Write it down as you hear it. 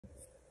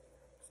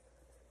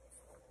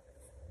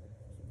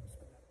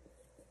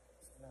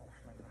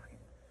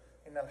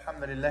إن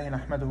الحمد لله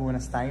نحمده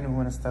ونستعينه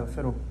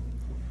ونستغفره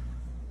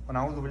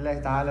ونعوذ بالله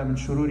تعالى من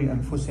شرور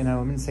أنفسنا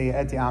ومن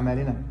سيئات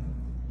أعمالنا.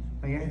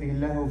 من يهده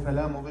الله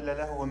فلا مضل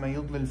له ومن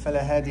يضلل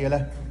فلا هادي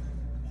له.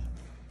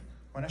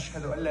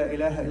 ونشهد أن لا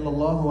إله إلا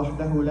الله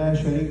وحده لا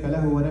شريك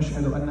له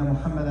ونشهد أن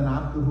محمدا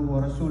عبده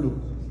ورسوله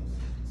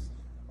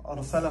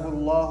أرسله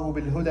الله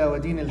بالهدى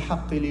ودين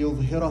الحق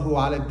ليظهره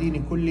على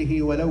الدين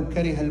كله ولو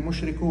كره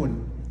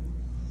المشركون.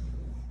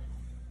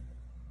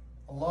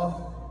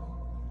 الله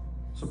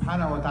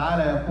سبحانه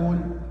وتعالى يقول: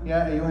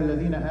 يا أيها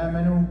الذين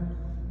آمنوا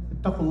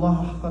اتقوا الله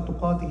حق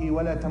تقاته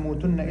ولا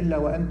تموتن إلا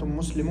وأنتم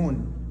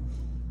مسلمون.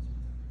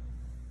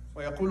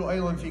 ويقول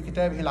أيضا في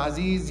كتابه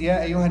العزيز: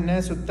 يا أيها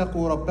الناس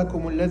اتقوا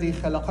ربكم الذي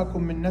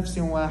خلقكم من نفس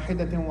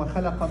واحدة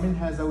وخلق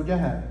منها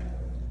زوجها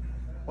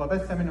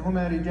وبث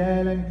منهما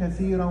رجالا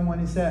كثيرا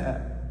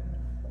ونساء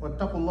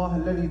واتقوا الله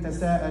الذي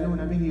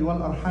تساءلون به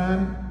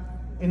والأرحام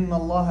إن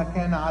الله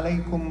كان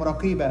عليكم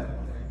رقيبا.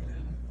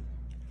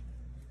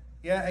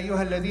 يا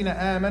أيها الذين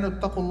آمنوا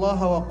اتقوا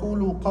الله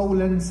وقولوا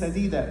قولا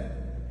سديدا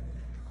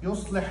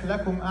يصلح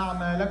لكم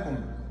أعمالكم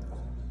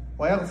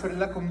ويغفر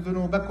لكم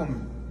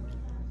ذنوبكم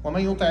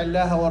ومن يطع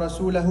الله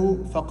ورسوله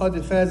فقد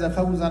فاز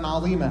فوزا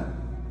عظيما.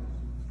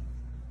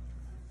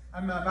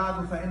 أما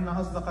بعد، فإن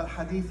أصدق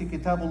الحديث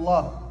كتاب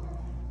الله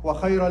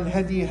وخير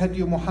الهدي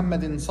هدي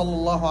محمد صلى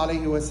الله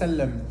عليه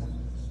وسلم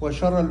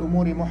وشر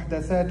الأمور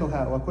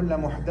محدثاتها وكل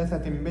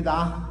محدثة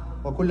بدعة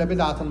وكل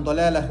بدعة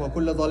ضلالة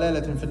وكل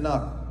ضلالة في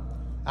النار.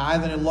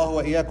 أعاذني الله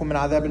وإياكم من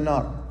عذاب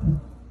النار.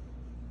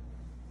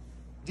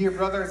 Dear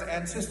brothers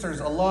and sisters,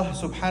 Allah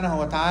subhanahu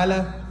wa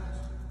ta'ala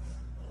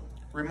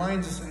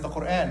reminds us in the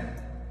Quran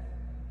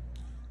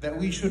that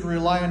we should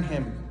rely on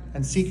Him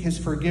and seek His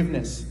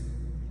forgiveness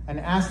and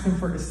ask Him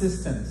for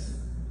assistance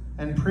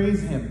and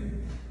praise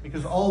Him,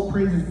 because all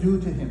praise is due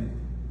to Him.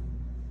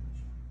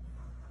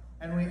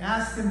 And we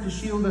ask Him to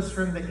shield us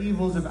from the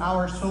evils of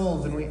our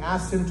souls, and we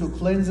ask Him to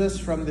cleanse us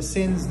from the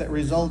sins that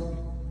result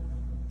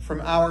from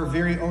our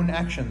very own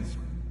actions.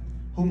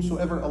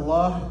 Whomsoever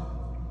Allah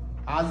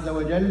Azza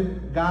wa Jal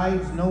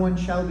guides, no one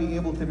shall be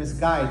able to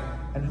misguide.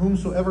 And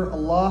whomsoever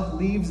Allah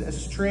leaves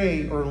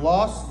astray or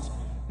lost,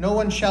 no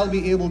one shall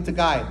be able to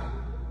guide.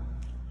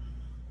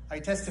 I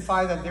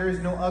testify that there is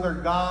no other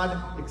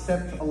God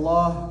except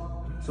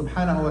Allah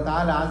subhanahu wa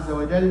ta'ala Azza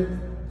wa Jal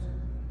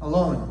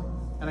alone.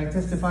 And I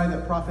testify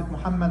that Prophet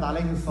Muhammad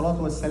alayhi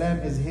salatu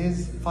wasalam is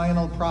his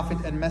final prophet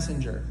and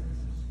messenger.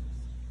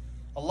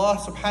 Allah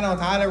subhanahu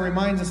wa ta'ala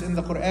reminds us in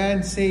the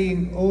Quran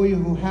saying, O you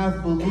who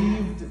have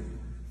believed,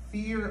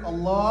 fear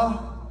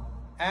Allah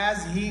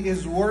as He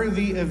is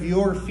worthy of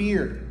your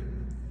fear,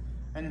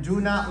 and do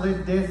not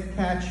let death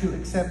catch you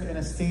except in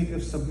a state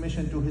of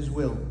submission to His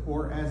will,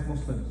 or as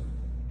Muslims.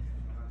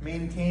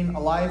 Maintain a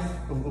life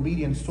of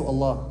obedience to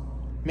Allah.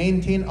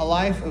 Maintain a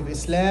life of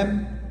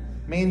Islam.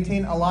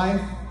 Maintain a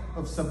life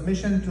of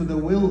submission to the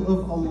will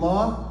of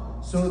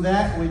Allah, so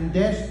that when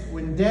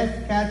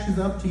death catches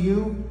up to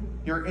you,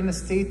 you're in a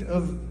state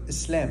of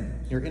Islam.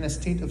 You're in a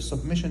state of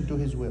submission to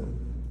His will.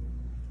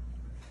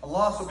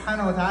 Allah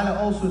subhanahu wa ta'ala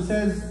also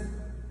says,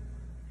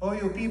 O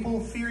you people,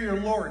 fear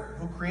your Lord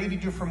who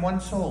created you from one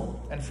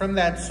soul, and from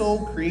that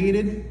soul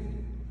created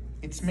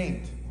its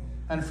mate.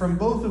 And from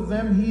both of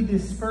them He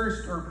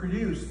dispersed or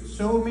produced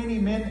so many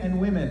men and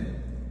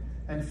women.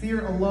 And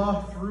fear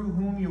Allah through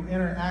whom you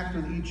interact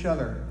with each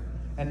other.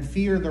 And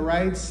fear the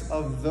rights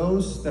of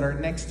those that are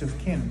next of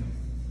kin.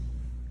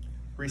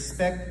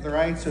 Respect the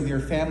rights of your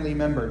family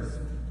members.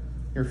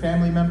 Your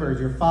family members,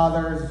 your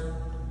fathers,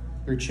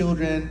 your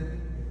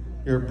children,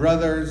 your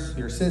brothers,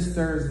 your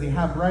sisters, they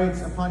have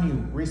rights upon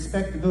you.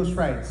 Respect those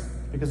rights,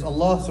 because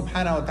Allah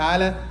subhanahu wa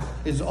ta'ala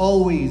is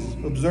always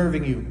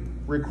observing you,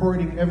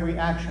 recording every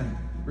action,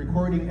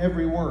 recording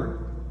every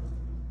word.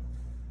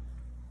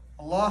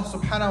 Allah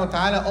subhanahu wa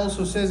ta'ala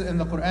also says in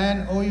the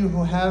Quran, O you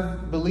who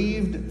have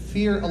believed,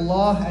 fear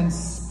Allah and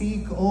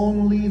speak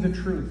only the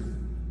truth.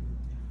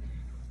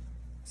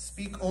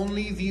 Speak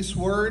only these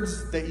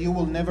words that you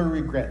will never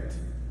regret.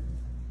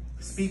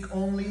 Speak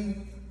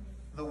only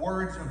the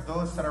words of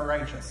those that are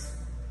righteous,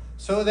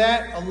 so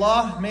that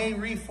Allah may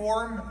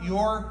reform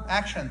your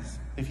actions.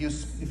 If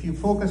you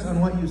focus on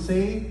what you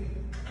say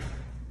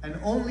and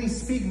only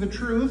speak the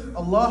truth,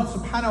 Allah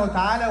subhanahu wa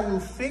ta'ala will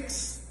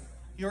fix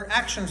your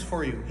actions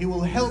for you. He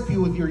will help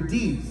you with your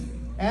deeds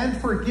and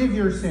forgive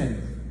your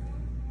sins.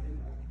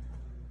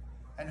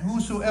 And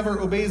whosoever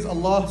obeys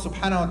Allah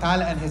subhanahu wa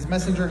ta'ala and His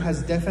messenger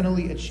has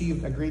definitely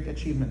achieved a great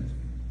achievement.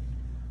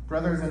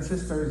 Brothers and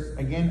sisters,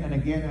 again and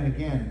again and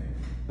again,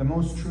 the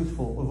most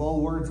truthful of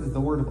all words is the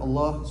word of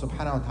Allah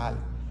subhanahu wa ta'ala.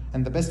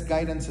 And the best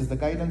guidance is the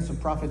guidance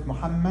of Prophet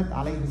Muhammad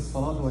alayhi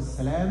salatu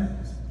wassalam,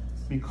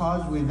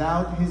 because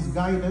without his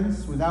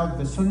guidance, without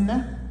the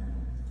sunnah,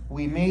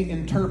 we may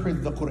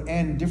interpret the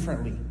Quran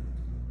differently.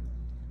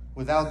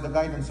 Without the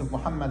guidance of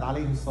Muhammad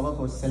alayhi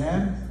salatu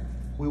wassalam,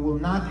 we will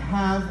not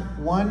have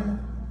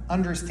one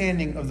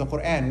understanding of the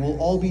Quran. We'll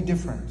all be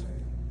different.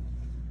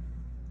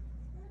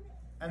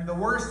 And the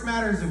worst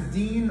matters of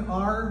deen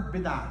are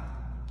bid'ah.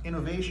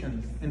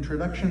 innovations,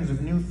 introductions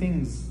of new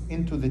things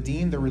into the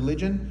deen, the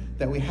religion,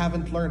 that we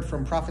haven't learned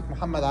from Prophet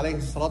Muhammad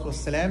alayhi salatu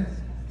wasalam,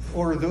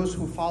 or those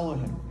who follow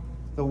him.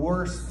 The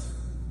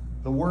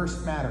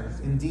worst matters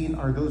in deen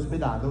are those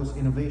bid'ah, those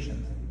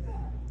innovations.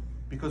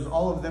 Because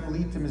all of them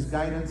lead to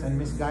misguidance, and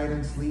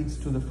misguidance leads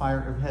to the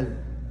fire of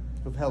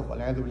hell.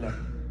 Wal-'iyadhu billah.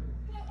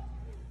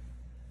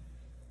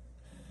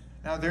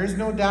 Now there is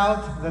no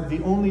doubt that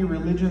the only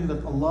religion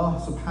that Allah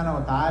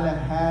subhanahu wa ta'ala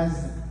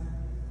has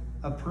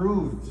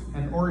approved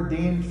and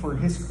ordained for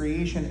His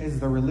creation is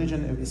the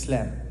religion of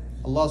Islam.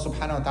 Allah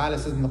subhanahu wa ta'ala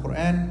says in the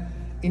Quran,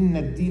 إِنَّ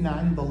الدِّينَ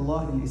عِنْدَ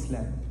اللَّهِ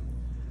الْإِسْلَامِ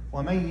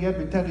وَمَنْ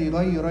يَبْتَغِ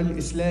غَيْرَ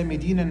الْإِسْلَامِ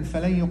دِينًا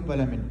فَلَنْ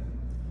يُقْبَلَ مِنْهُ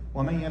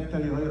وَمَنْ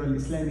يَبْتَغِ غَيْرَ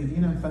الْإِسْلَامِ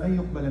دِينًا فَلَنْ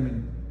يُقْبَلَ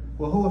مِنْهُ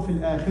وَهُوَ فِي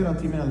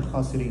الْآخِرَةِ مِنَ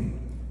الْخَاسِرِينَ.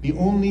 The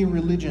only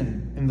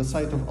religion in the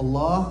sight of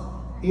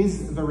Allah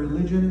is the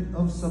religion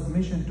of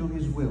submission to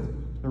His will,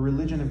 the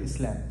religion of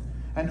Islam.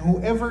 And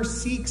whoever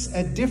seeks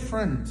a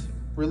different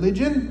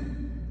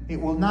religion, it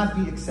will not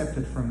be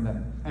accepted from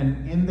them.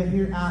 And in the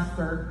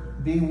hereafter,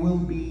 they will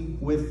be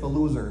with the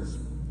losers.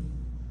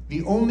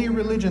 The only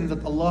religion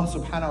that Allah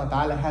subhanahu wa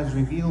ta'ala has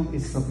revealed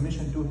is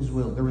submission to His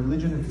will, the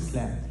religion of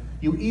Islam.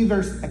 You either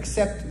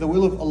accept the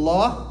will of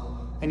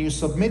Allah and you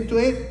submit to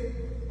it,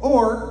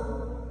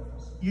 or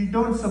you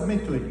don't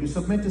submit to it, you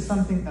submit to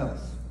something else.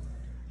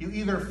 You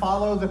either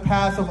follow the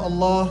path of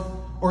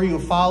Allah or you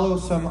follow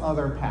some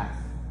other path.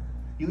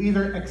 You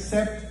either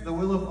accept the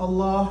will of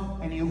Allah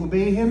and you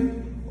obey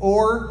Him,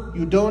 or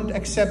you don't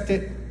accept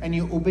it and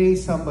you obey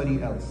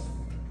somebody else,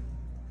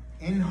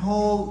 in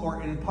whole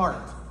or in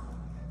part.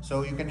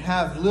 So you can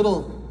have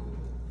little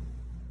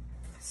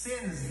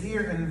sins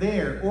here and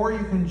there, or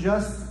you can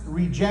just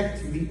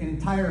reject the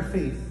entire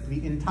faith,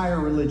 the entire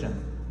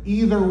religion.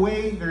 Either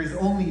way, there is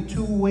only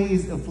two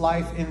ways of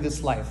life in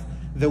this life.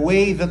 The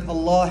way that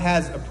Allah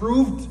has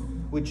approved,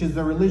 which is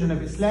the religion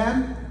of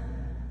Islam,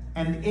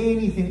 and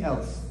anything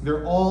else.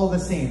 They're all the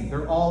same.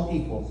 They're all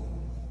equal.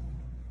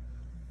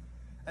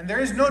 And there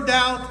is no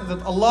doubt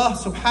that Allah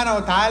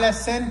subhanahu wa ta'ala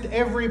sent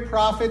every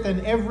prophet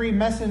and every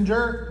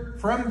messenger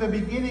from the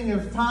beginning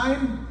of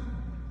time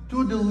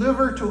to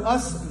deliver to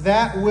us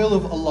that will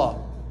of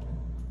Allah.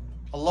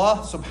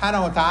 Allah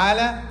subhanahu wa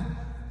ta'ala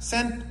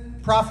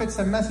sent prophets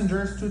and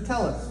messengers to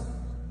tell us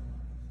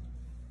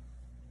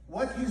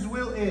what His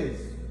will is,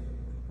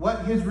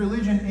 what His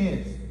religion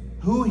is,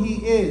 who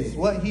He is,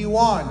 what He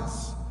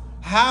wants,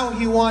 how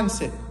He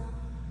wants it.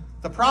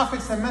 The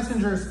prophets and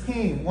messengers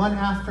came one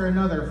after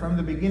another from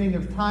the beginning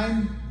of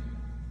time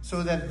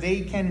so that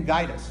they can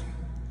guide us.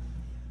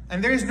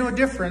 And there is no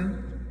different,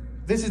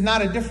 this is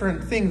not a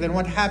different thing than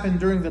what happened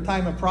during the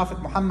time of Prophet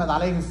Muhammad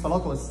alayhi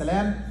salatu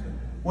wasalam,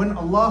 when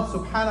Allah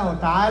subhanahu wa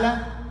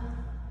ta'ala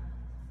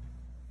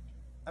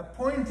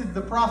appointed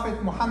the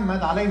Prophet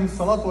Muhammad alayhi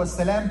salatu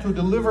wasalam to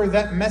deliver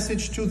that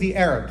message to the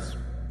Arabs.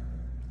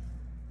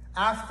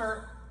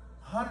 After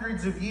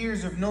hundreds of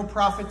years of no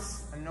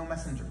prophets and no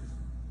messengers.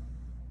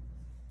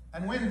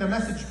 And when the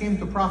message came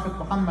to Prophet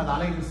Muhammad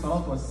alayhi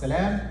salatu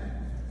wasalam,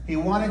 he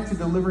wanted to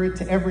deliver it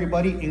to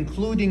everybody,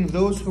 including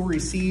those who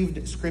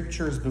received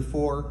scriptures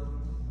before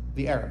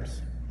the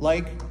Arabs,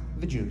 like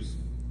the Jews.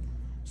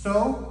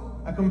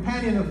 So, a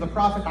companion of the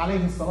Prophet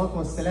alayhi salatu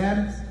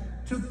wasalam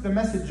took the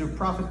message of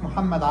Prophet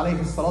Muhammad alayhi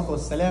salatu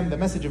wasalam, the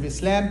message of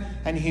Islam,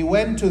 and he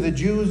went to the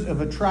Jews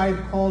of a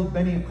tribe called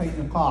Bani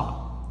Qaynuqa,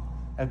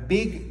 a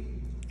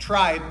big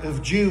tribe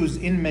of Jews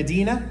in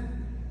Medina.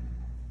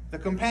 The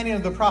companion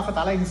of the Prophet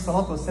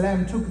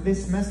ﷺ took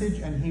this message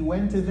and he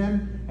went to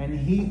them and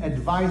he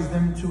advised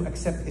them to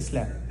accept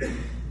Islam.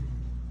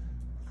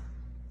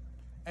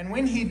 And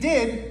when he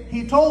did,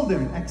 he told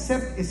them,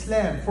 accept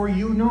Islam, for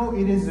you know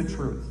it is the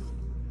truth.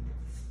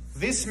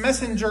 This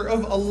messenger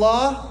of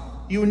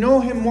Allah, you know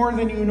him more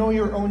than you know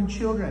your own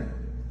children.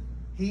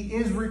 He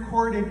is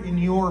recorded in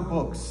your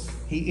books.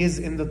 He is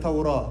in the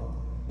Torah.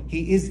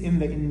 He is in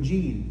the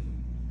Injil.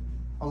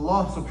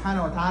 Allah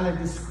subhanahu wa ta'ala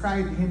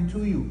described him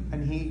to you,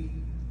 and He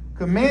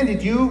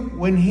commanded you,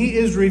 when He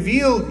is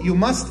revealed, you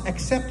must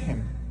accept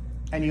Him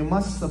and you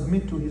must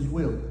submit to His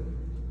will.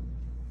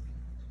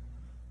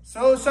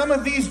 So some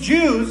of these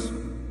Jews,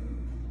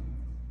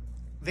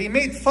 they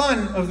made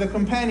fun of the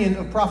companion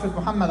of Prophet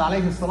Muhammad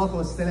alayhi salatu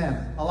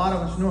wasalam. A lot of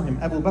us know him,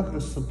 Abu Bakr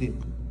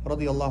as-Siddiq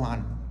radiyallahu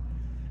anhu.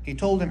 He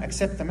told him,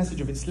 accept the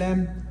message of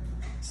Islam,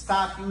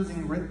 stop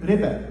using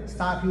riba,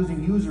 stop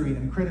using usury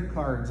and credit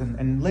cards,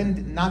 and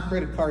lend, not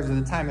credit cards at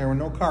the time, there were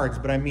no cards,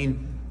 but I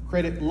mean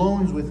credit,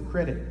 loans with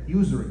credit,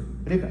 usury,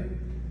 riba.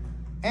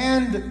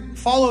 And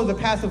follow the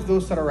path of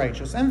those that are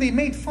righteous. And they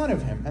made fun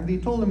of him, and they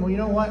told him, well, you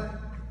know what?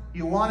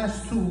 You want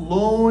us to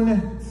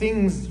loan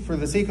things for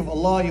the sake of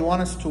Allah, you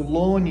want us to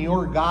loan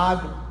your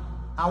God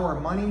our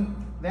money?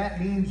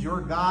 That means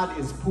your God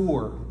is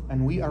poor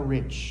and we are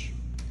rich.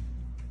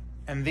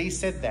 And they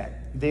said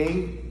that.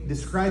 They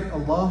described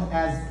Allah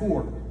as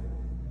poor.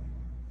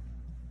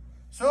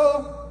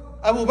 So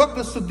Abu Bakr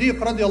as-Siddiq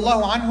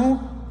radiallahu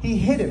anhu, he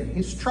hit him,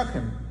 he struck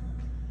him.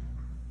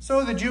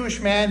 So the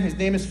Jewish man, his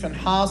name is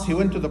Finhas, he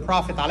went to the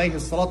Prophet alayhi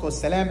salatu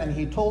wasalam and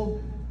he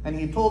told and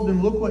he told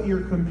him, look what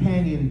your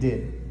companion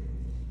did.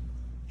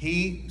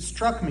 He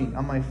struck me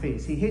on my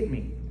face. He hit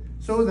me.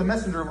 So the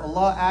Messenger of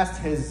Allah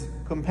asked his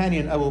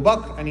companion Abu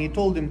Bakr, and he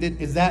told him,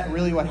 is that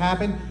really what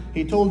happened?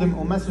 He told him,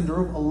 O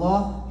Messenger of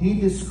Allah, he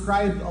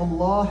described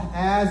Allah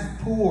as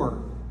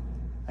poor.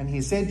 And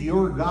he said,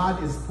 your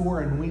God is poor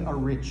and we are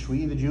rich.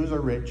 We, the Jews,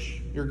 are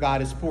rich. Your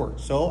God is poor.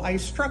 So I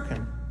struck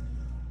him.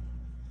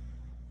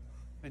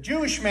 The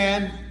Jewish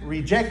man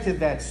rejected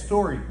that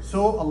story.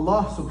 So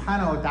Allah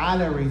subhanahu wa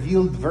ta'ala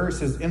revealed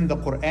verses in the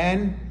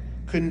Quran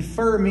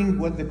confirming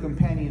what the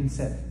companion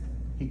said.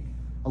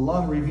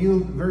 Allah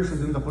revealed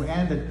verses in the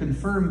Quran that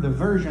confirm the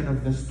version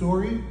of the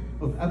story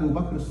of Abu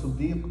Bakr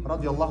as-Siddiq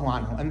radiallahu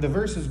anhu. And the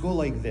verses go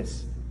like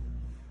this.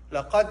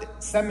 لَقَدْ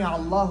سَمِعَ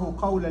اللَّهُ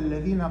قَوْلَ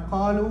الَّذِينَ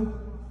قَالُوا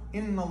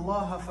إِنَّ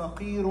اللَّهَ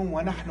فَقِيرٌ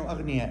وَنَحْنُ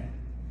أَغْنِيَاءٌ.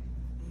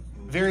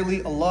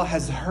 Verily Allah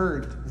has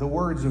heard the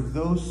words of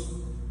those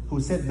who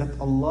said that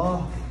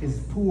Allah is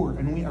poor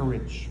and we are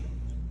rich.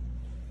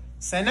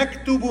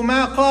 سَنَكْتُبُ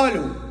مَا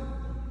قَالُوا.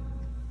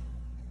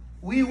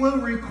 We will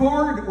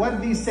record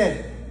what they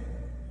said.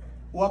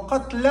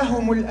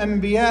 وَقَتْلَهُمُ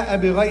الْأَنْبِيَاءَ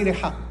بِغَيْرِ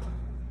حَقٍّ.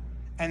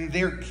 And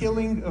their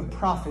killing of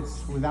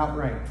prophets without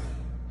right.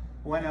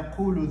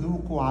 وَنَقُولُ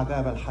ذُوقُوا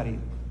عَذَابَ الْحَرِيقِ.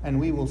 And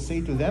we will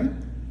say to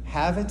them,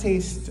 have a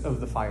taste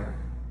of the fire.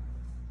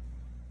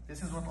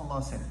 This is what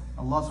Allah said.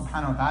 Allah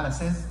subhanahu wa ta'ala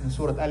says in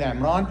Surah Al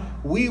Imran,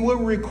 we will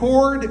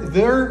record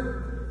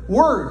their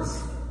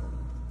words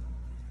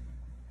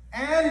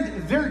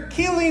and their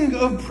killing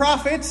of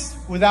prophets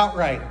without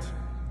right.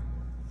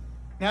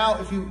 Now,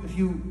 if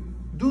you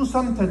do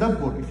some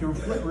tadabbur, if you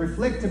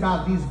reflect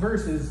about these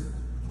verses,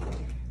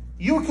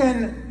 you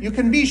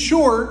can be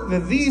sure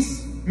that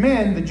these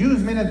men, the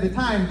Jews men at the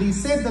time, they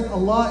said that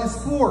Allah is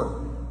poor.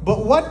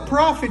 But what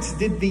prophets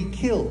did they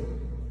kill?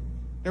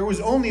 There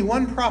was only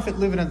one prophet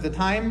living at the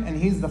time, and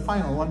he's the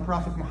final one,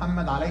 Prophet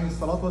Muhammad alayhi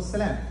salatu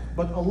wasalam.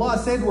 But Allah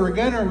said, we're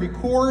going to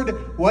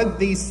record what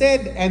they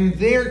said and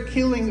their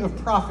killing of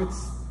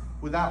prophets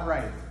without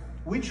right.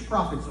 Which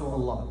prophets, O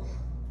Allah?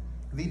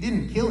 They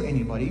didn't kill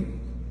anybody.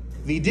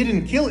 They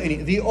didn't kill any.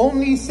 They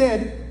only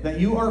said that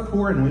you are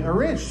poor and we are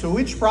rich. So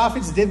which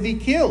prophets did they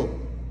kill?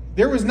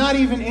 There was not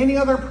even any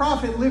other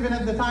prophet living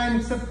at the time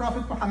except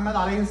Prophet Muhammad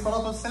alayhi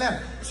salatu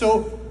wasalam.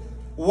 So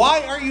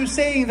why are you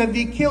saying that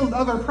they killed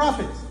other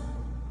prophets?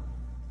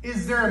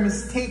 Is there a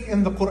mistake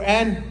in the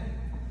Quran?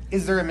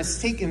 Is there a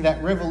mistake in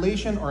that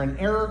revelation or an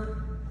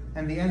error?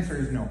 And the answer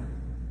is no.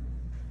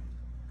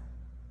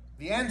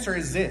 The answer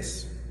is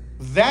this.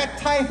 That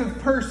type of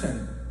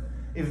person,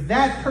 if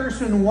that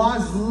person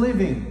was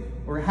living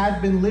or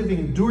had been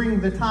living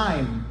during the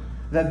time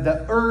that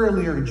the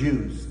earlier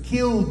Jews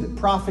killed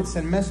prophets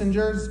and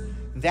messengers,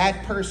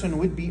 that person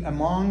would be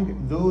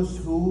among those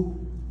who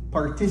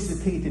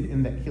participated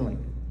in that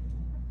killing.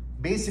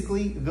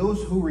 Basically,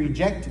 those who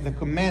reject the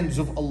commands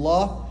of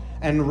Allah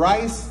and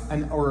rise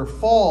or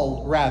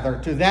fall rather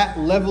to that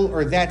level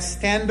or that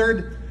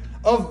standard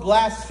of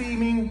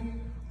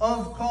blaspheming,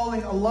 of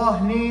calling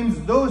Allah names,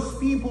 those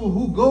people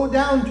who go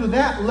down to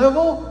that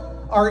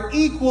level are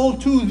equal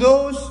to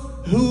those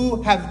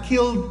who have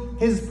killed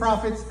His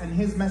prophets and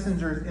His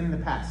messengers in the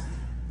past.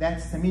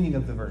 That's the meaning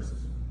of the verses.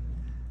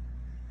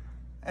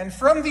 And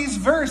from these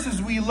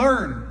verses we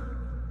learn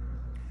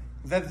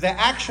that the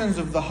actions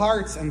of the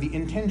hearts and the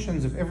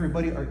intentions of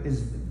everybody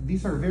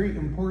these are very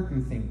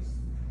important things.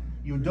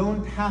 You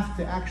don't have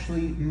to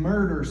actually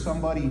murder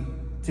somebody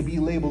to be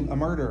labeled a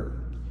murderer.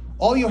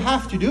 All you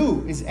have to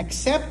do is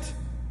accept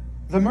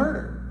the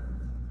murder.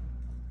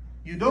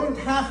 You don't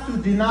have to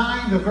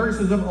deny the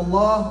verses of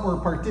Allah or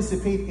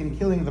participate in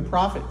killing the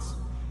prophets.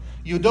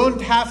 You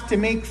don't have to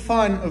make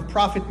fun of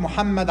Prophet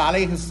Muhammad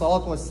alayhi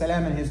salatu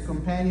wasalam and his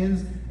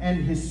companions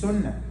and his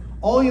sunnah.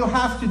 All you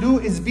have to do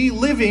is be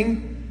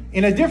living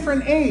in a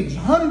different age,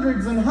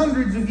 hundreds and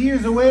hundreds of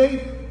years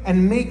away,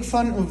 and make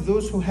fun of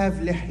those who have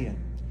lihya,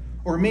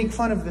 or make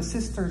fun of the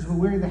sisters who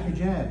wear the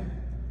hijab,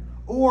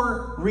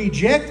 or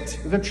reject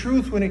the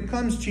truth when it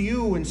comes to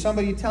you when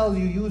somebody tells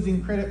you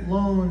using credit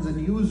loans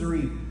and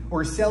usury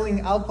or selling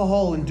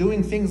alcohol and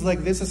doing things like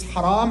this is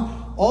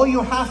haram. All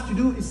you have to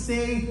do is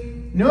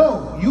say,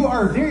 no, you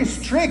are very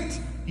strict.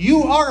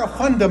 You are a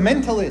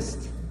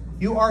fundamentalist.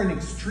 You are an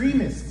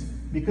extremist,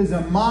 because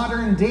a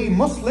modern day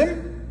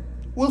Muslim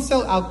will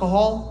sell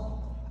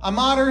alcohol. A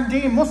modern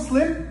day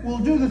Muslim will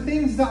do the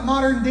things that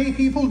modern day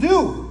people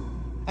do.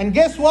 And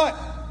guess what?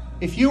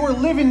 If you were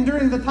living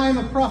during the time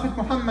of Prophet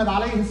Muhammad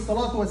alayhi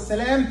salatu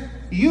wasalam,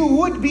 you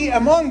would be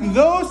among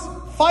those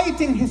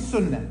fighting his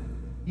sunnah.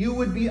 You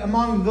would be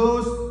among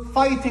those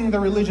fighting the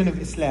religion of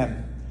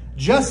Islam.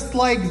 Just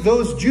like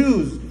those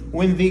Jews,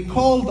 when they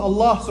called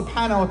Allah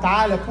subhanahu wa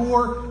ta'ala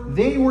poor,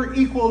 they were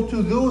equal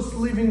to those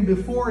living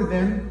before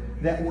them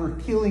that were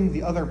killing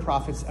the other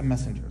prophets and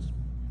messengers.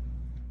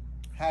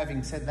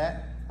 Having said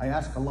that, I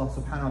ask Allah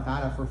subhanahu wa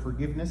ta'ala for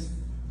forgiveness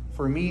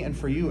for me and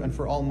for you and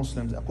for all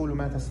Muslims. أقول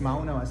ما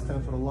تسمعون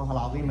وأستغفر الله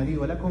العظيم لي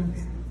ولكم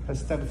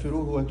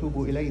فاستغفروه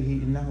وتوبوا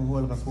إليه إنه هو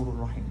الغفور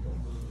الرحيم.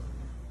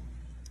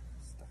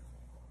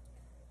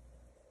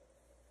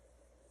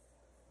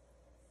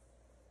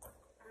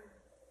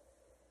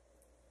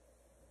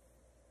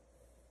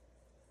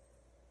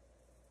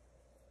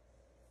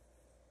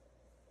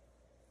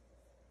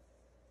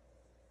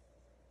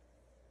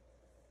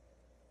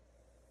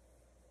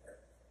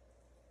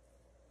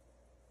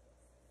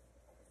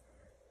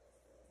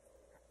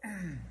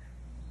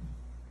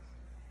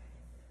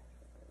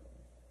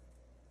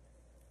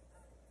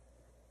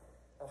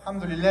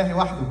 الحمد لله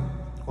وحده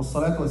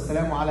والصلاة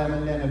والسلام على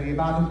من لا نبي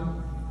بعده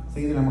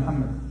سيدنا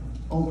Muhammad.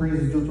 All praise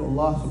is due to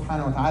Allah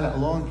subhanahu wa ta'ala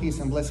alone. Peace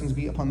and blessings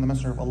be upon the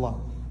Messenger of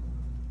Allah.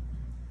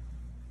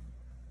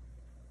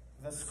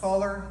 The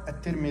scholar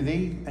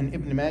At-Tirmidhi and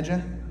Ibn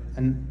Majah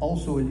and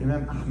also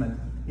Imam Ahmad,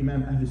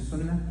 Imam Ahl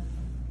Sunnah,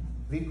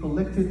 they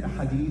collected a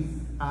hadith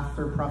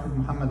after Prophet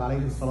Muhammad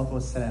alayhi salatu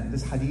wasalam.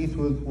 This hadith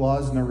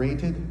was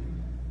narrated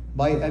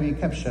by Abi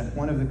Kabsha,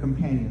 one of the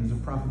companions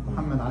of Prophet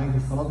Muhammad alayhi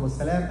salatu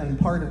wasalam, and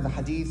part of the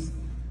hadith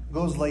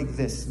goes like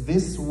this: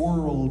 this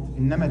world,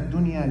 إنما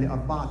الدنيا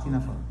لأربعة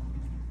نفر.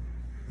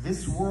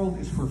 This world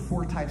is for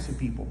four types of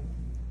people.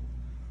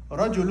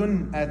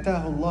 رجل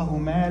آتاه الله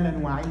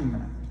مالا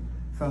وعلما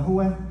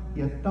فهو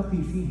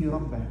يتقي فيه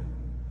ربه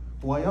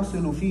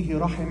ويصل فيه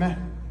رحمه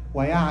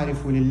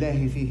ويعرف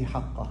لله فيه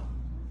حقه.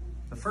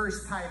 The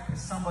first type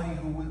is somebody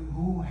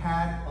who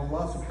had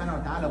Allah subhanahu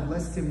wa ta'ala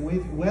blessed him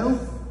with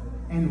wealth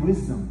and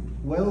wisdom,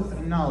 wealth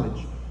and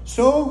knowledge.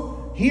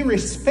 So he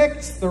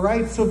respects the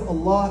rights of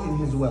Allah in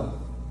his wealth.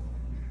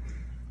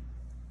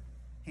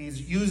 He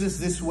uses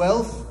this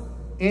wealth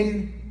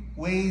in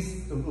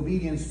ways of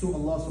obedience to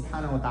Allah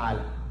subhanahu wa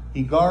ta'ala.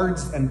 He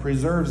guards and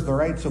preserves the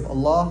rights of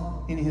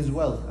Allah in his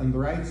wealth and the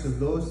rights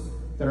of those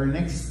that are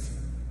next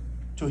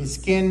to his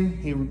skin.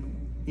 He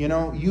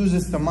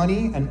uses the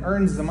money and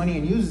earns the money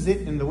and uses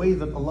it in the way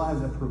that Allah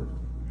has approved.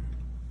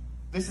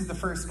 This is the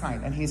first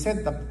kind. And he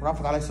said, the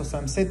Prophet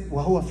ﷺ said,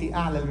 وَهُوَ فِي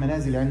أَعْلَى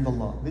الْمَنَازِلِ عِنْدَ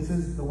اللَّهِ. This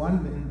is the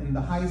one in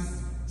the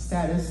highest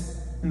status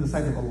in the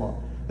sight of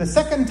Allah. The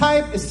second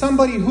type is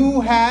somebody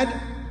who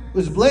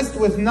was blessed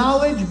with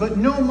knowledge but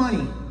no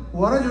money.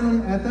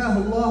 وَرَجُلٌ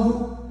آتَاهُ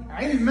اللَّهُ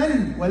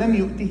عِلْمًا وَلَمْ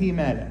يُؤْتِهِ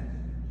مَالًا.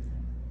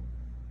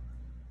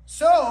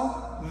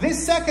 So,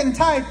 this second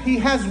type, he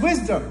has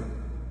wisdom.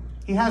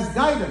 He has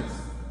guidance.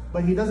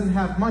 But he doesn't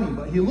have money.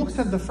 But he looks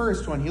at the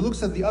first one. He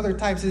looks at the other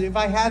types. Says, if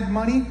I had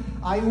money,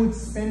 I would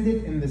spend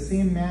it in the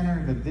same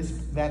manner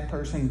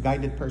that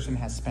guided person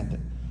has spent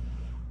it.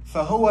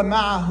 فَهُوَ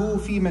مَعَهُ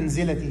فِي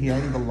مَنْزِلَتِهِ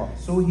عِنْدَ اللَّهِ.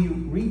 So he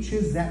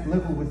reaches that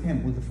level with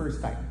him, with the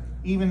first type.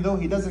 Even though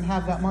he doesn't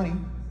have that money,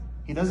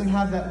 he doesn't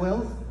have that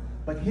wealth,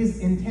 but his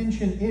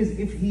intention is,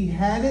 if he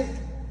had it,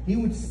 he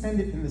would spend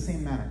it in the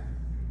same manner.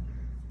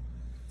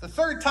 The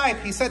third type,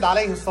 he said,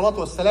 alayhi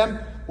salatu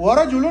wasalam,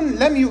 وَرَجُلٌ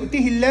لَمْ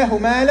يُؤْتِهِ اللَّهُ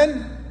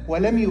مَالًا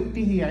وَلَمْ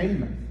يُؤْتِهِ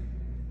عِلْمًا.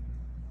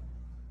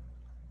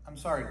 I'm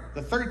sorry.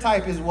 The third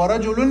type is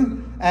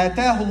وَرَجُلٌ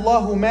آتَاهُ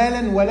اللَّهُ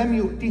مَالًا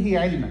وَلَمْ يُؤْتِهِ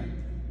عِلْمًا.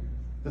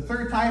 The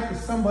third type is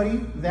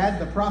somebody that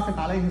the Prophet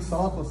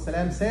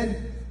ﷺ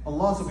said,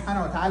 Allah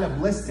subhanahu wa ta'ala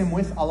blessed him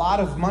with a lot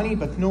of money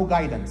but no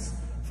guidance.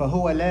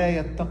 فَهُوَ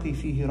لَا يَتَّقِي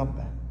فِيهِ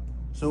رَبَّهُ.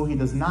 So he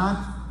does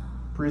not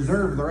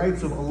preserve the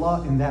rights of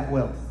Allah in that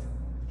wealth.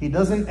 He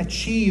doesn't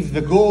achieve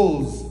the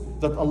goals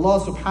that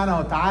Allah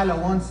subhanahu wa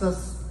ta'ala wants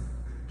us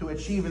to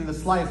achieve in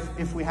this life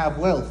if we have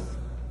wealth.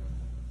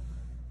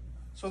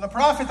 So the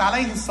Prophet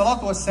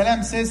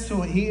ﷺ says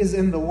he is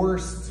in the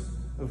worst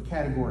of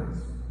categories.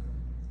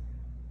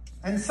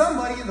 And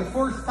somebody, the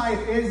fourth type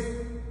is,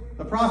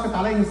 the Prophet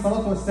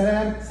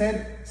ﷺ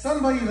said,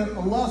 somebody that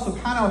Allah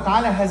subhanahu wa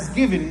ta'ala has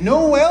given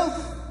no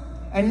wealth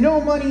and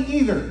no money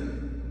either.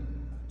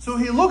 So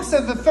he looks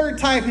at the third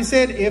type, he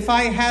said, if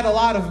I had a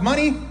lot of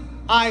money,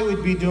 I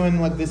would be doing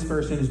what this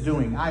person is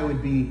doing. I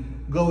would be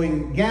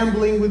going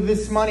gambling with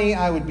this money.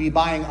 I would be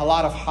buying a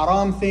lot of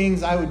haram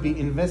things. I would be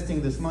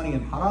investing this money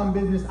in haram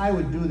business. I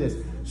would do this.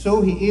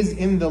 So he is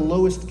in the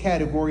lowest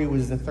category,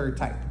 was the third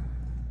type.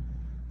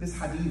 This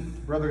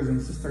hadith, brothers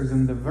and sisters,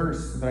 in the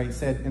verse that I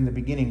said in the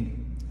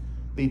beginning,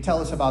 they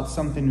tell us about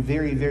something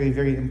very, very,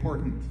 very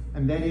important.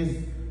 And that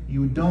is,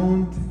 you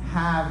don't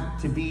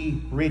have to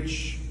be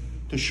rich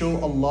to show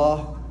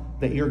Allah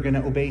that you're going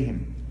to obey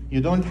Him.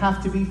 You don't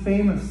have to be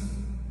famous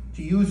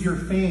to use your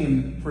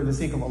fame for the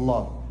sake of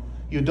Allah.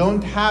 You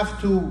don't have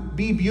to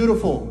be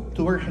beautiful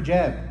to wear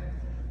hijab.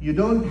 You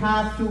don't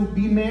have to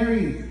be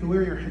married to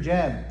wear your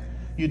hijab.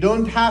 You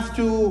don't have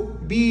to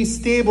be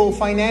stable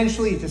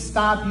financially to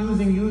stop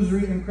using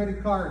usury and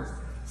credit cards.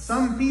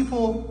 Some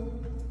people,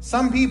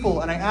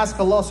 and I ask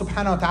Allah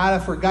subhanahu wa ta'ala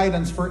for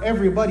guidance for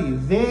everybody,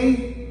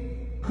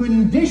 they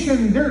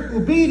condition their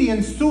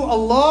obedience to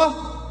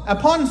Allah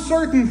upon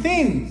certain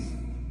things.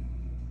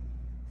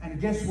 And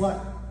guess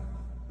what?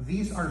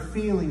 These are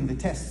failing the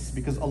tests,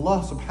 because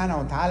Allah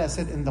subhanahu wa ta'ala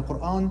said in the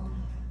Quran,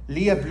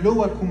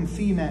 لِيَبْلُوَكُمْ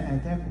فِي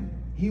مَا آتَاكُمْ.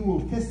 He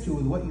will test you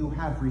with what you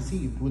have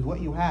received, with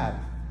what you have.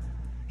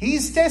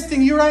 He's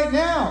testing you right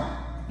now.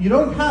 You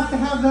don't have to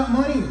have that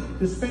money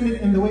to spend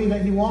it in the way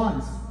that He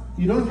wants.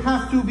 You don't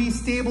have to be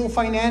stable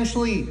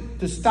financially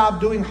to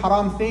stop doing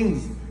haram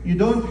things. You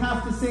don't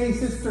have to say,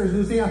 sisters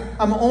who say,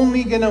 I'm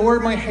only going to wear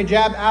my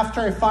hijab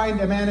after I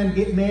find a man and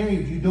get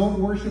married. You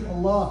don't worship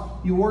Allah.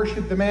 You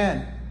worship the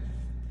man.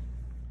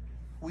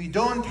 We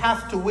don't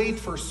have to wait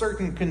for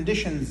certain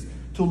conditions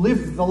to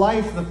live the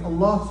life that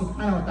Allah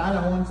subhanahu wa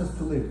ta'ala wants us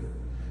to live.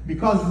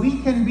 Because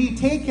we can be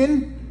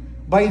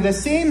taken by the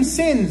same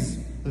sins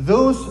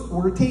those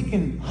were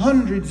taken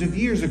hundreds of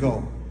years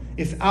ago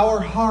if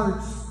our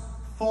hearts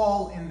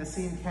fall in the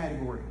same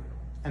category.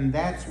 And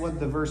that's what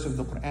the verse of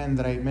the Quran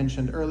that I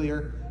mentioned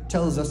earlier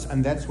tells us,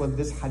 and that's what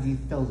this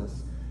hadith tells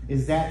us,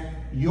 is that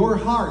your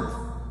heart,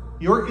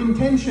 your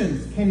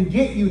intentions can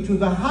get you to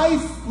the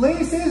highest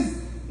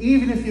places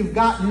even if you've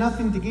got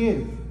nothing to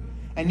give.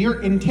 And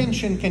your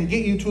intention can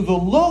get you to the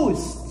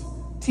lowest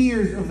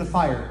tiers of the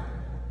fire,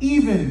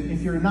 even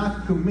if you're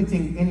not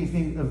committing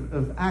anything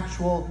of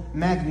actual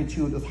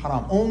magnitude of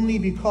haram, only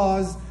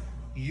because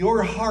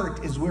your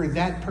heart is where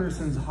that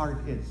person's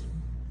heart is.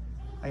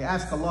 I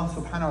ask Allah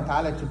subhanahu wa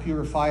ta'ala to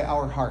purify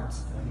our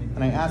hearts.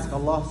 And I ask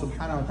Allah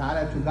subhanahu wa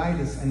ta'ala to guide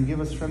us and give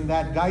us from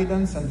that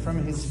guidance and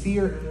from His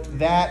fear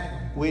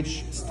that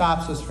which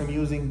stops us from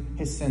using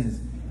His sins.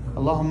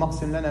 Allahumma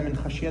aqsim lana min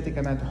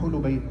khashyatika ma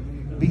tahulu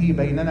bihi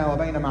baynana wa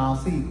bayna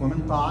ma'asik wa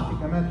min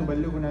ta'atika ma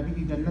tuballighuna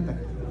bihi jannatak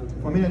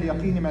wa min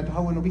al-yaqini ma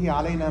tuhawwinu bihi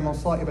alayna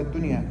masa'ib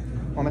ad-dunya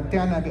wa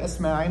matta'na bi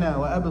asma'ina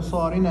wa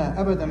absarina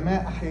abadan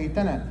ma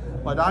ahyaytana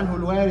waj'alhu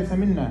al-waritha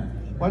minna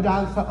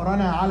waj'al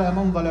tha'rana 'ala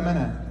man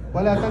zalamana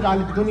ولا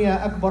تجعل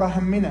الدنيا أكبر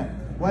همنا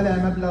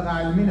ولا مبلغ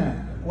علمنا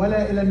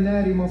ولا إلى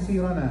النار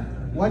مصيرنا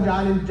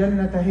واجعل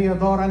الجنة هي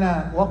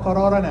دارنا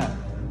وقرارنا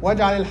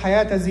واجعل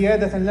الحياة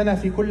زيادة لنا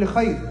في كل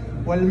خير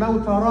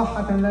والموت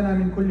راحة لنا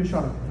من كل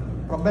شر.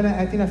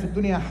 ربنا آتنا في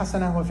الدنيا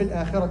حسنة وفي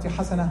الآخرة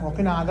حسنة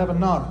وقنا عذاب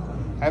النار.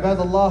 عباد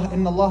الله،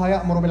 إن الله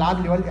يأمر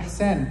بالعدل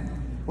والإحسان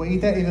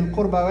وإيتاء ذي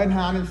القربى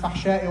وينهى عن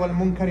الفحشاء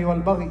والمنكر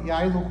والبغي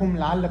يعظكم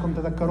لعلكم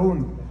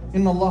تذكرون.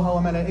 إن الله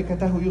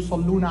وملائكته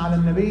يصلون على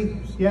النبي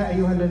يا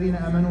أيها الذين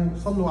آمنوا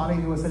صلوا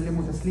عليه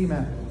وسلموا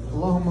تسليما.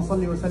 اللهم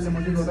صل وسلم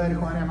وزد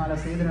وبارك وأنعم على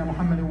سيدنا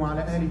محمد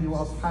وعلى آله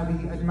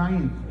وأصحابه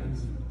أجمعين.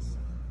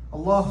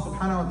 الله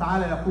سبحانه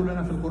وتعالى يقول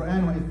لنا في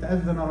القرآن: وإذ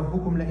تأذن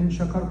ربكم لئن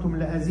شكرتم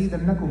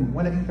لأزيدنكم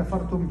ولئن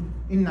كفرتم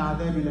إن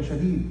عذابي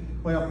لشديد.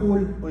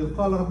 ويقول: وإذ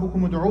قال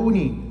ربكم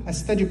ادعوني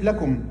أستجب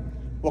لكم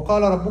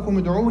وقال ربكم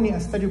ادعوني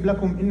أستجب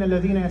لكم إن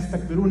الذين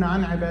يستكبرون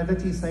عن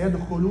عبادتي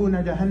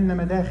سيدخلون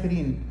جهنم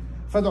داخرين.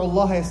 فادعوا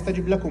الله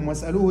يستجب لكم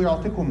واسألوه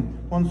يعطكم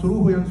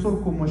وانصروه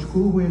ينصركم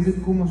واشكروه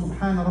يزدكم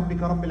وسبحان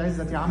ربك رب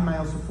العزة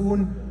عما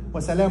يصفون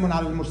وسلام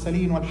على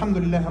المرسلين والحمد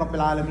لله رب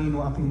العالمين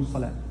وأقيموا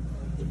الصلاة.